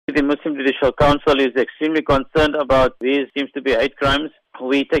The Muslim Judicial Council is extremely concerned about these seems to be hate crimes.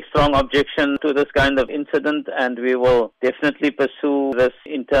 We take strong objection to this kind of incident, and we will definitely pursue this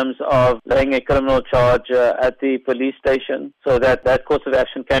in terms of laying a criminal charge at the police station so that that course of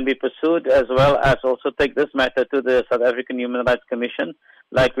action can be pursued, as well as also take this matter to the South African Human Rights Commission,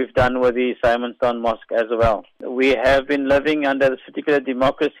 like we've done with the Simonstown Mosque as well. We have been living under this particular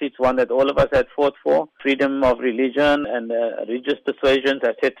democracy. It's one that all of us had fought for, freedom of religion and religious persuasions,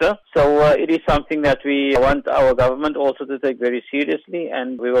 etc. So it is something that we want our government also to take very seriously,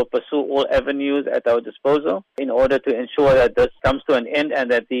 and we will pursue all avenues at our disposal in order to ensure that this comes to an end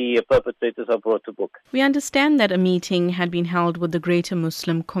and that the perpetrators are brought to book. We understand that a meeting had been held with the greater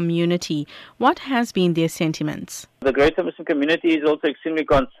Muslim community. What has been their sentiments? The greater Muslim community is also extremely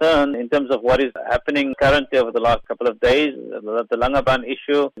concerned in terms of what is happening currently over the last couple of days, the Langaban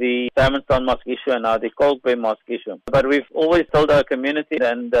issue, the Simonstown Mosque issue, and now the Kalk Bay Mosque issue. But we've always told our community,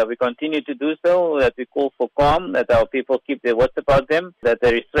 and we continue to do so, that we call for calm, that our people keep their wits about them, that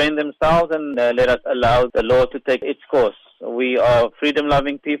they restrain themselves and let us allow the law to take its course. We are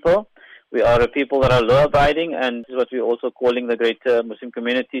freedom-loving people. We are a people that are law-abiding, and this is what we're also calling the greater Muslim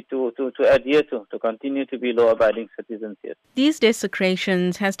community to adhere to continue to be law-abiding citizens here. These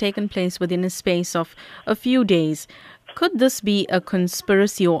desecrations has taken place within a space of a few days. Could this be a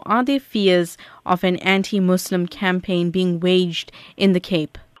conspiracy, or are there fears of an anti-Muslim campaign being waged in the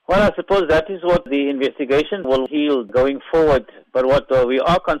Cape? Well, I suppose that is what the investigation will yield going forward. But what we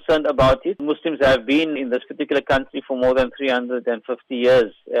are concerned about is Muslims have been in this particular country for more than 350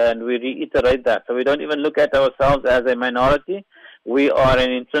 years, and we reiterate that. So we don't even look at ourselves as a minority. We are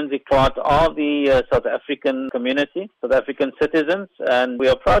an intrinsic part of the South African community, South African citizens, and we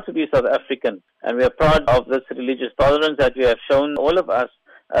are proud to be South African. And we are proud of this religious tolerance that we have shown, all of us,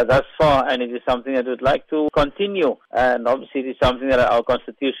 thus far, and it is something that we'd like to continue. And obviously it is something that our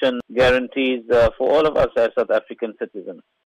Constitution guarantees for all of us as South African citizens.